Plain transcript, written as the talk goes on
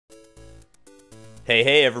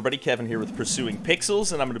Hey everybody, Kevin here with Pursuing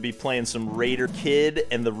Pixels, and I'm going to be playing some Raider Kid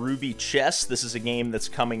and the Ruby Chest. This is a game that's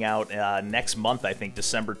coming out next month, I think,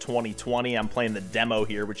 December 2020. I'm playing the demo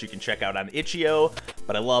here, which you can check out on itch.io,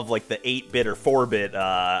 but I love like the 8-bit or 4-bit,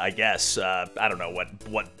 I guess. I don't know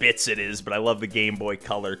what bits it is, but I love the Game Boy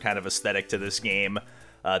Color kind of aesthetic to this game.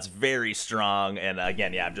 It's very strong, and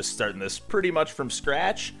again, yeah, I'm just starting this pretty much from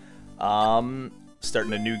scratch.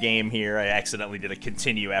 Starting a new game here. I accidentally did a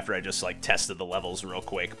continue after I just like tested the levels real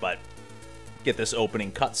quick, but get this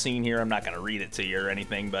opening cutscene here. I'm not going to read it to you or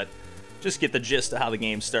anything, but just get the gist of how the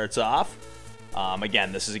game starts off.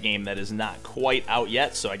 Again, this is a game that is not quite out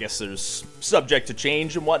yet, so I guess there's subject to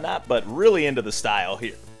change and whatnot, but really into the style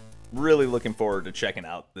here. Really looking forward to checking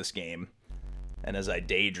out this game. And as I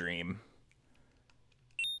daydream,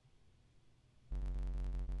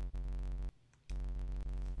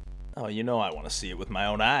 oh, you know I want to see it with my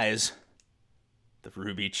own eyes. The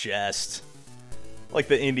Ruby Chest. Like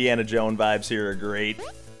the Indiana Jones vibes here are great.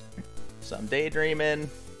 So I'm daydreaming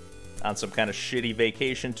on some kind of shitty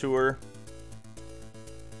vacation tour.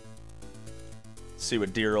 Let's see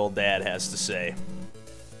what dear old dad has to say.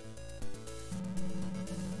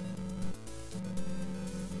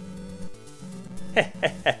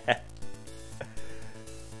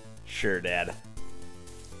 Sure, Dad.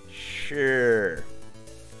 Sure.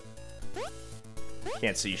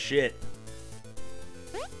 Can't see shit.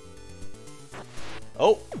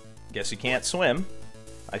 Oh, guess you can't swim.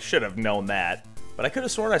 I should have known that. But I could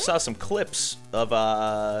have sworn I saw some clips of,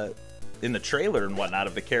 in the trailer and whatnot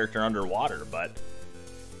of the character underwater, but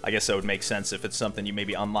I guess that would make sense if it's something you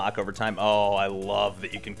maybe unlock over time. Oh, I love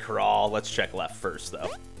that you can crawl. Let's check left first, though.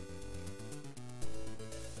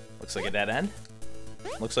 Looks like a dead end.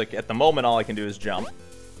 Looks like at the moment all I can do is jump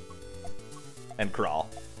and crawl.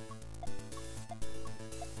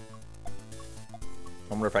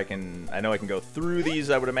 I wonder if I can... I know I can go through these,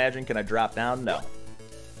 I would imagine. Can I drop down? No.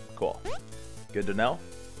 Cool. Good to know.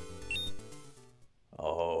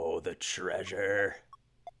 Oh, the treasure.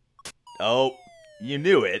 Oh, you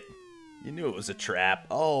knew it. You knew it was a trap.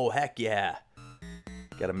 Oh, heck yeah.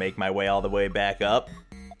 Gotta make my way all the way back up.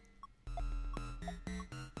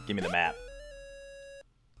 Give me the map.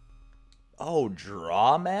 Oh,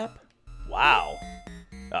 draw map? Wow.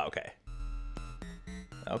 Oh, okay.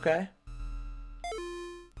 Okay.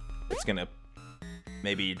 It's gonna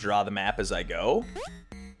maybe draw the map as I go.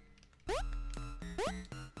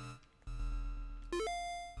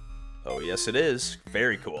 Oh, yes it is.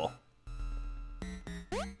 Very cool.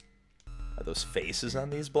 Are those faces on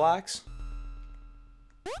these blocks?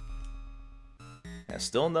 I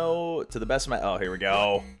still know, to the best of my... Oh, here we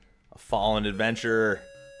go. A fallen adventurer.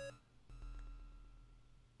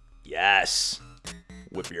 Yes.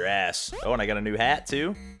 Whip your ass. Oh, and I got a new hat,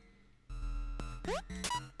 too.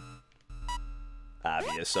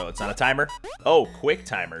 Obvious, so it's on a timer. Oh, quick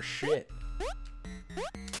timer, shit.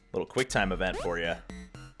 Little quick time event for you.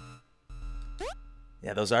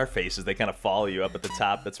 Yeah, those are faces. They kind of follow you up at the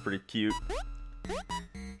top. That's pretty cute.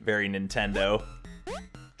 Very Nintendo.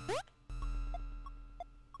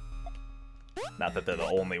 Not that they're the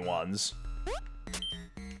only ones.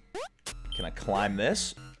 Can I climb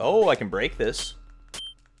this? Oh, I can break this.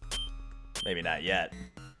 Maybe not yet.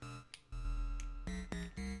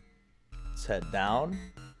 Let's head down.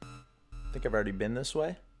 I think I've already been this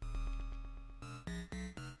way.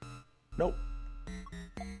 Nope.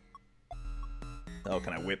 Oh,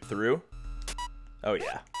 can I whip through? Oh,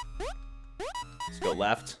 yeah. Let's go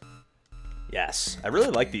left. Yes. I really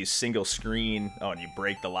like these single screen... Oh, and you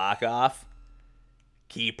break the lock off.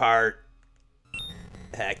 Key part.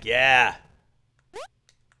 Heck yeah.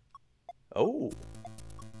 Oh.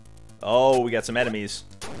 Oh, we got some enemies.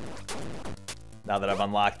 Now that I've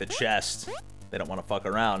unlocked the chest, they don't want to fuck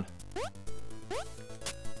around.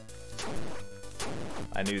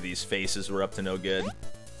 I knew these faces were up to no good.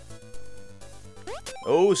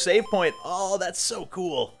 Oh, save point. Oh, that's so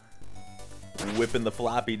cool. Whipping the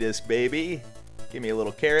floppy disk, baby. Give me a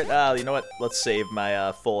little carrot. You know what? Let's save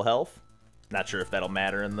my full health. Not sure if that'll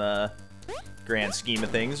matter in the grand scheme of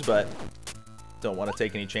things, but don't want to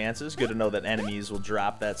take any chances. Good to know that enemies will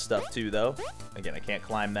drop that stuff too, though. Again, I can't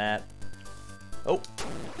climb that. Oh.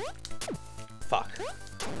 Fuck.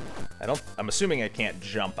 I'm assuming I can't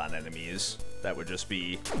jump on enemies. That would just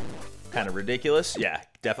be kind of ridiculous. Yeah,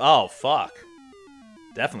 oh, fuck.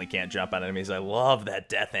 Definitely can't jump on enemies. I love that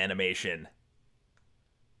death animation.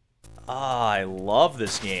 Ah, I love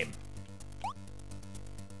this game.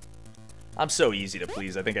 I'm so easy to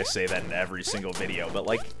please. I think I say that in every single video, but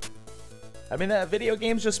like, I mean, that video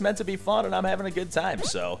game's just meant to be fun, and I'm having a good time,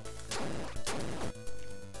 so.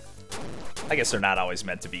 I guess they're not always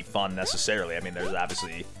meant to be fun necessarily. I mean, there's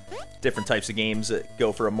obviously different types of games that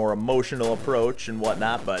go for a more emotional approach and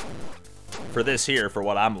whatnot, but for this here, for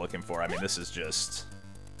what I'm looking for, I mean, this is just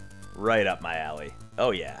right up my alley.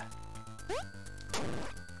 Oh, yeah.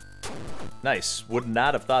 Nice. Would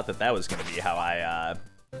not have thought that that was going to be how I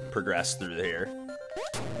progressed through here.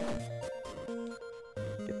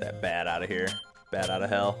 Get that bat out of here. Bat out of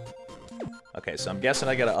hell. Okay, so I'm guessing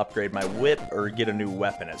I gotta upgrade my whip or get a new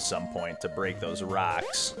weapon at some point to break those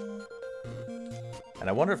rocks. And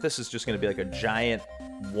I wonder if this is just gonna be like a giant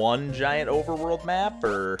overworld map,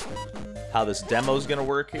 or how this demo's gonna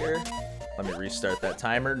work here. Let me restart that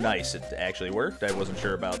timer. Nice, it actually worked. I wasn't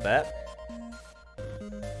sure about that.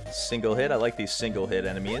 Single hit, I like these single hit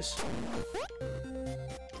enemies.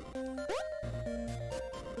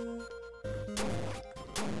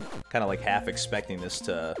 Kind of like half expecting this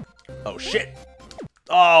to... Oh, shit!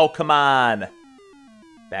 Oh, come on!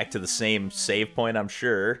 Back to the same save point, I'm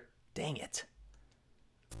sure. Dang it.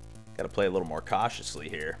 Gotta play a little more cautiously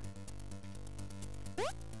here. Yeah,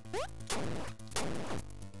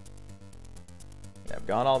 I've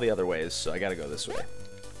gone all the other ways, so I gotta go this way.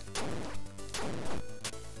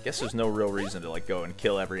 Guess there's no real reason to, like, go and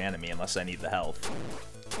kill every enemy unless I need the health.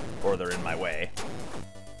 Or they're in my way.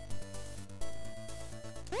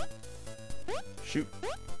 Shoot.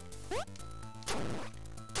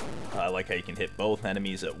 I like how you can hit both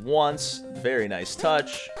enemies at once. Very nice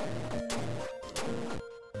touch.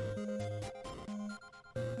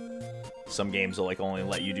 Some games will like only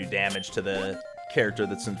let you do damage to the character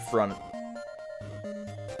that's in front.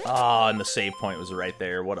 Ah, and the save point was right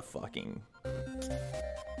there. What a fucking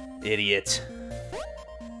idiot.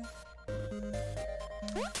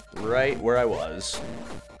 Right where I was.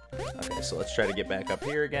 Okay, so let's try to get back up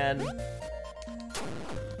here again.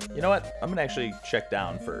 You know what? I'm gonna actually check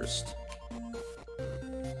down first.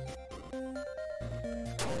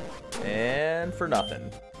 And for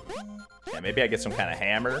nothing. Yeah, maybe I get some kind of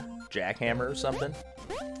hammer, jackhammer or something.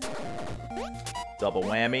 Double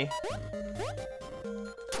whammy.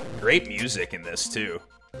 Great music in this too.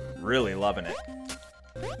 Really loving it.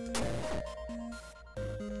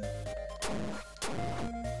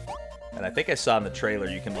 And I think I saw in the trailer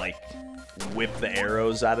you can like whip the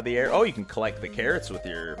arrows out of the air. Oh, you can collect the carrots with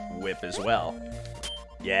your whip as well.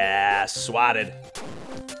 Yeah, swatted.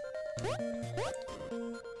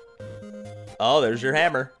 Oh, there's your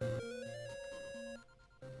hammer.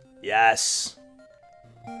 Yes.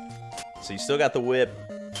 So you still got the whip.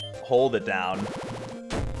 Hold it down.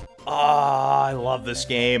 Oh, I love this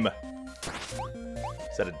game.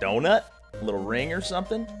 Is that a donut? A little ring or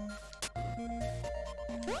something?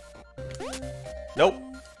 Nope.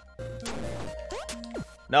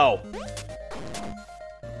 No.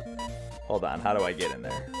 Hold on, how do I get in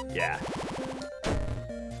there? Yeah.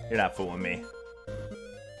 You're not fooling me.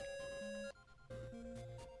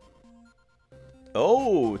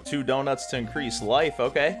 Oh, 2 donuts to increase life,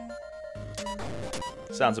 okay.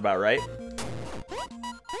 Sounds about right.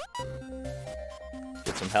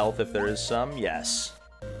 Get some health if there is some, yes.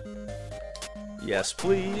 Yes,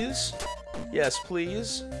 please. Yes,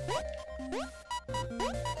 please.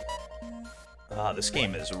 Ah, this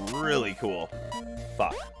game is really cool.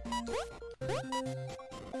 Fuck.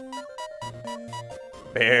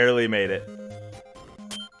 Barely made it.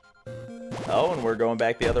 Oh, and we're going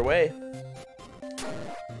back the other way.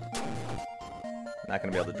 Not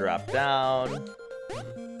gonna be able to drop down.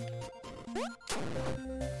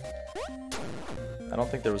 I don't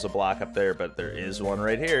think there was a block up there, but there is one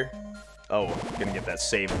right here. Oh, gonna get that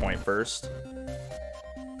save point first.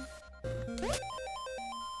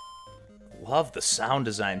 Love the sound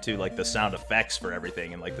design too, like the sound effects for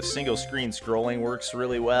everything, and like the single screen scrolling works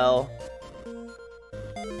really well.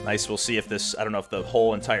 Nice, we'll see if this, I don't know if the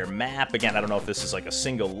whole entire map, again, I don't know if this is like a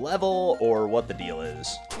single level or what the deal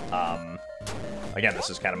is. Again, this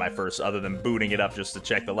is kind of my first, other than booting it up just to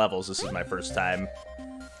check the levels, this is my first time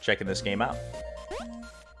checking this game out.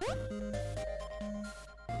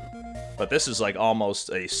 But this is like almost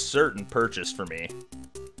a certain purchase for me.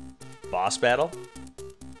 Boss battle?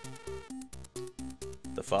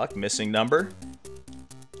 The fuck? Missing number?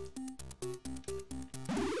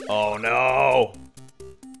 Oh no!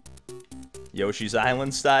 Yoshi's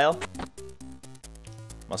Island style?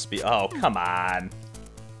 Must be, oh, come on.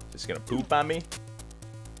 Just gonna poop on me?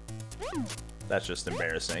 That's just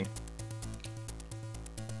embarrassing.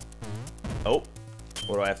 Oh,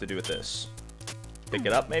 what do I have to do with this? Pick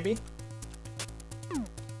it up, maybe?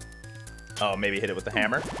 Oh, maybe hit it with the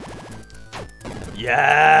hammer?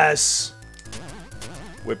 Yes!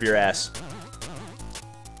 Whip your ass.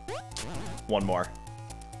 One more.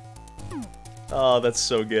 Oh, that's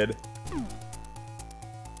so good.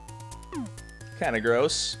 Kind of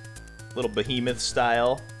gross. Little behemoth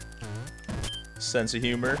style. Sense of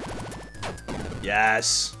humor.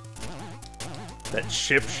 Yes! That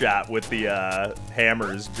chip shot with the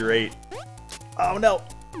hammer is great. Oh no!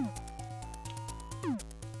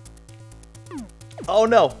 Oh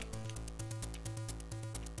no!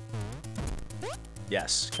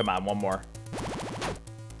 Yes, come on, one more.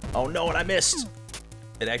 Oh no, and I missed!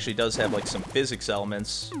 It actually does have like some physics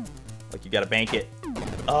elements. Like you gotta bank it.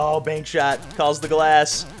 Oh, bank shot. Calls the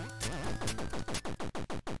glass.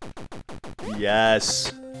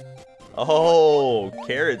 Yes. Oh,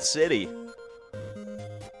 Carrot City.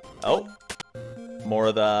 Oh. More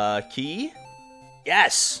of the key.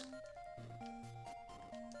 Yes.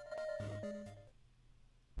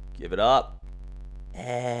 Give it up.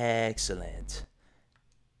 Excellent.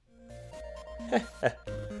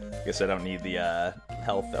 Guess I don't need the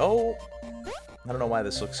health. Oh. I don't know why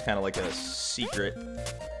this looks kind of like a secret.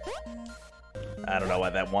 I don't know why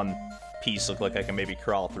that one piece looked like I can maybe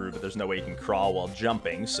crawl through, but there's no way you can crawl while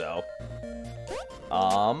jumping, so.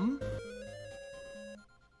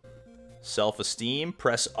 Self-esteem.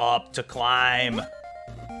 Press up to climb.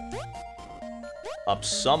 Up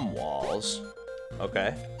some walls.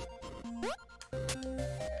 Okay.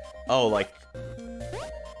 Oh, like.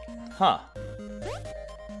 Huh.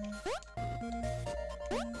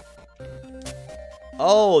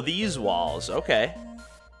 Oh, these walls. Okay.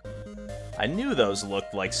 I knew those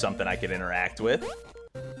looked like something I could interact with.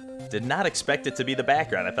 Did not expect it to be the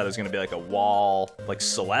background. I thought it was going to be like a wall, like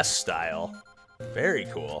Celeste style. Very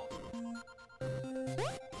cool.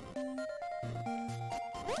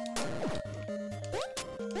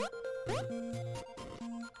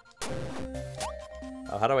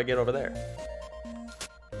 Oh, how do I get over there?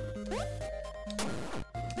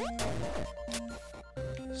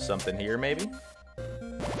 Something here, maybe?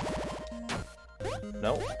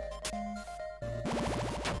 Nope.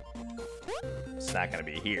 It's not gonna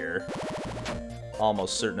be here.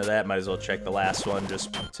 Almost certain of that. Might as well check the last one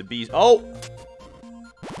just to be... Oh!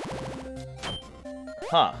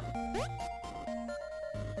 Huh.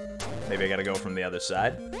 Maybe I gotta go from the other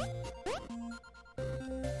side.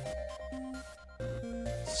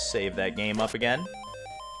 Save that game up again.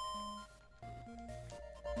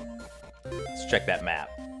 Let's check that map.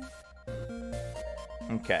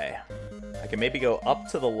 Okay. I can maybe go up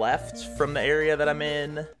to the left from the area that I'm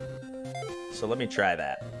in. So let me try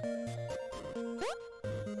that.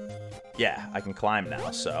 Yeah, I can climb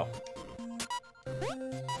now, so.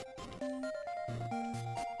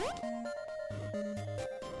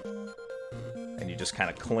 And you just kind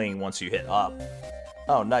of cling once you hit up.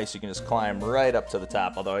 Oh, nice. You can just climb right up to the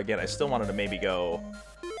top. Although, again, I still wanted to maybe go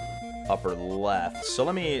upper left. So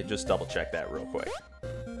let me just double check that real quick.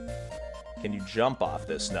 Can you jump off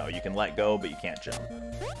this? No, you can let go, but you can't jump.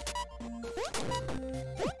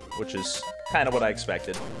 Which is kind of what I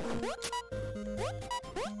expected.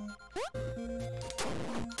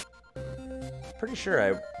 Pretty sure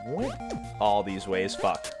I went all these ways.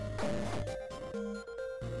 Fuck.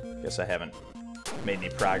 Guess I haven't made any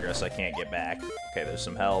progress. I can't get back. Okay, there's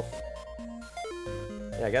some health.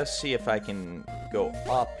 Yeah, I gotta see if I can go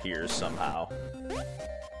up here somehow.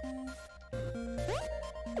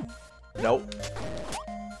 Nope.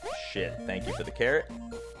 Shit, thank you for the carrot.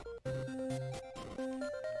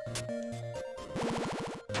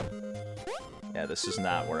 Yeah, this is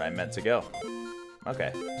not where I meant to go.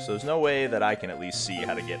 Okay, so there's no way that I can at least see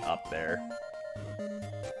how to get up there.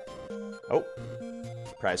 Oh.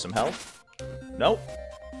 Try some health. Nope.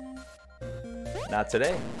 Not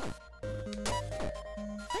today.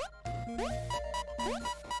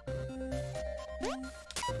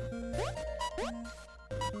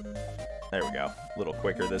 There we go. A little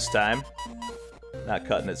quicker this time. Not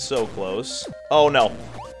cutting it so close. Oh, no.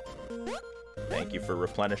 Thank you for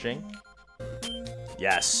replenishing.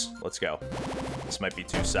 Yes. Let's go. This might be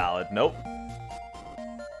too solid. Nope.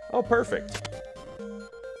 Oh, perfect.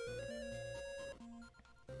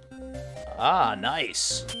 Ah,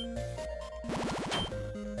 nice.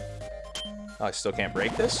 Oh, I still can't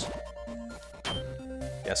break this?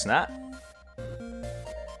 Guess not.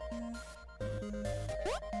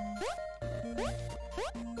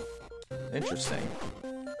 Interesting.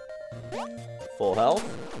 Full health.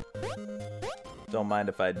 Don't mind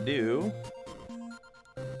if I do.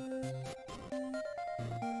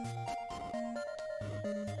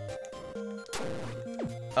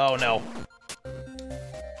 Oh no.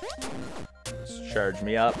 Just charge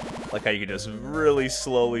me up. Like how you can just really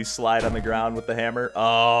slowly slide on the ground with the hammer.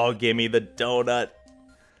 Oh, give me the donut.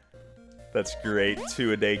 That's great.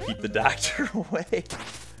 2 a day, keep the doctor away.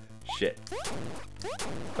 Shit.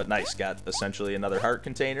 But nice, got essentially another heart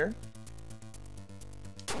container.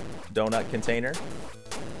 donut container.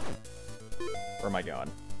 Where am I going?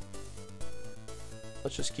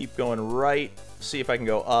 Let's just keep going right. See if I can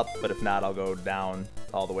go up, but if not, I'll go down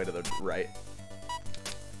all the way to the right.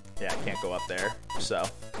 Yeah, I can't go up there, so.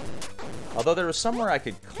 Although there was somewhere I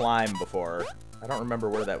could climb before. I don't remember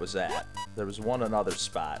where that was at. There was one another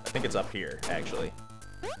spot. I think it's up here, actually.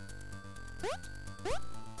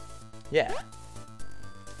 Yeah.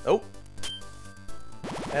 Oh.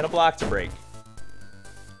 And a block to break.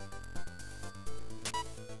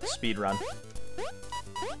 Speed run.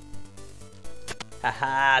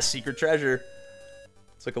 Haha, secret treasure.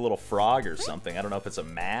 It's like a little frog or something. I don't know if it's a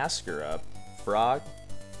mask or a frog.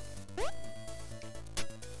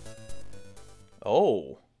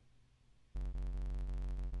 Oh.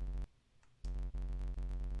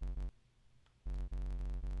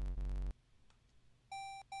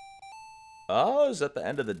 Oh, is that the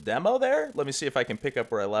end of the demo there? Let me see if I can pick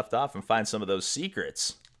up where I left off and find some of those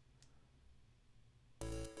secrets.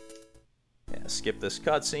 Yeah, skip this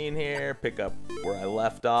cutscene here, pick up where I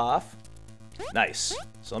left off. Nice.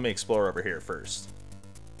 So let me explore over here first.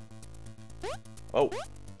 Oh.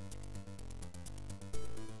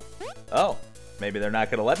 Oh, maybe they're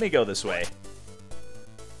not going to let me go this way.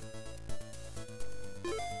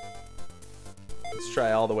 Let's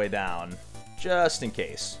try all the way down, just in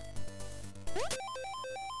case.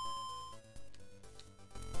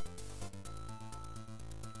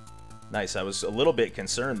 Nice. I was a little bit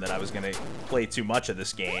concerned that I was going to play too much of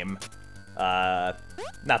this game. Not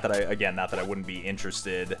that I wouldn't be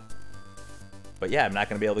interested. But yeah, I'm not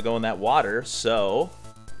going to be able to go in that water, so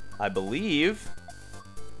I believe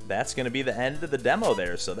that's going to be the end of the demo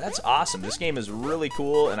there. So that's awesome. This game is really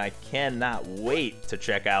cool, and I cannot wait to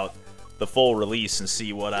check out the full release and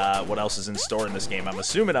see what else is in store in this game. I'm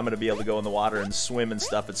assuming I'm going to be able to go in the water and swim and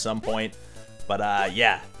stuff at some point. But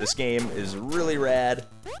yeah, this game is really rad.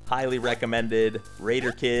 Highly recommended.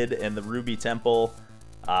 Raider Kid and the Ruby Temple.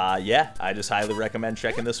 Yeah, I just highly recommend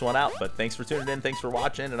checking this one out. But thanks for tuning in. Thanks for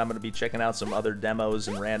watching. And I'm going to be checking out some other demos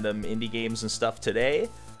and random indie games and stuff today.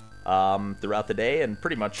 Throughout the day and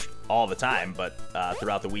pretty much all the time. But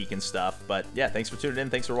throughout the week and stuff. But yeah, thanks for tuning in.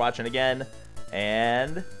 Thanks for watching again.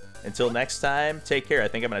 And until next time, take care. I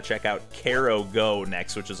think I'm going to check out Caro Go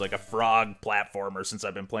next, which is like a frog platformer since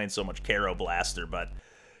I've been playing so much Caro Blaster. But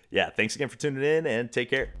yeah, thanks again for tuning in and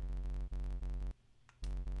take care.